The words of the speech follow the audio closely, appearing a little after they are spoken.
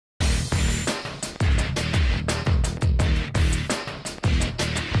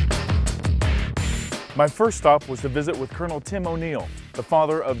My first stop was to visit with Colonel Tim O'Neill, the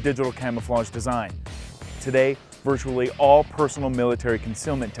father of digital camouflage design. Today, virtually all personal military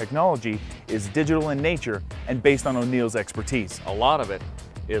concealment technology is digital in nature and based on O'Neill's expertise. A lot of it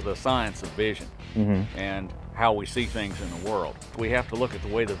is the science of vision and how we see things in the world. We have to look at the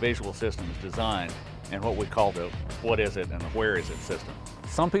way the visual system is designed and what we call the what is it and the where is it system.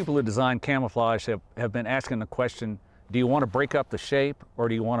 Some people who design camouflage have been asking the question, do you want to break up the shape or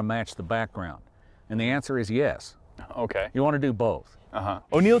do you want to match the background? And the answer is yes. Okay. You want to do both.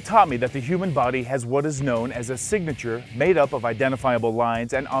 O'Neill taught me that the human body has what is known as a signature made up of identifiable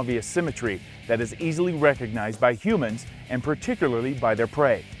lines and obvious symmetry that is easily recognized by humans and particularly by their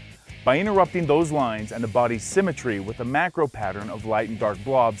prey. By interrupting those lines and the body's symmetry with a macro pattern of light and dark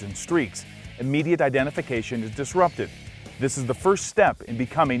blobs and streaks, immediate identification is disrupted. This is the first step in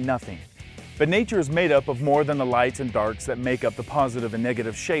becoming nothing. But nature is made up of more than the lights and darks that make up the positive and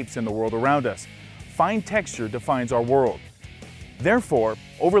negative shapes in the world around us. Fine texture defines our world. Therefore,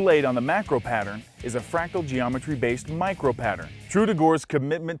 overlaid on the macro pattern is a fractal geometry-based micro pattern. True to GORE's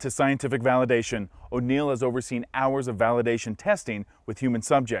commitment to scientific validation, O'Neill has overseen hours of validation testing with human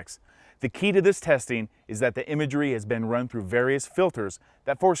subjects. The key to this testing is that the imagery has been run through various filters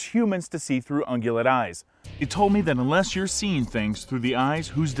that force humans to see through ungulate eyes. He told me that unless you're seeing things through the eyes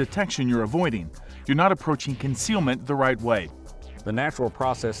whose detection you're avoiding, you're not approaching concealment the right way. The natural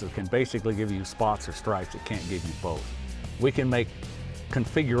processes can basically give you spots or stripes. It can't give you both. We can make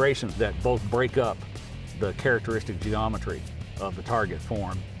configurations that both break up the characteristic geometry of the target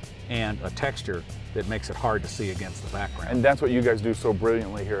form and a texture that makes it hard to see against the background. And that's what you guys do so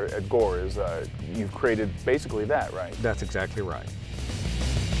brilliantly here at GORE, is you've created basically that, right? That's exactly right.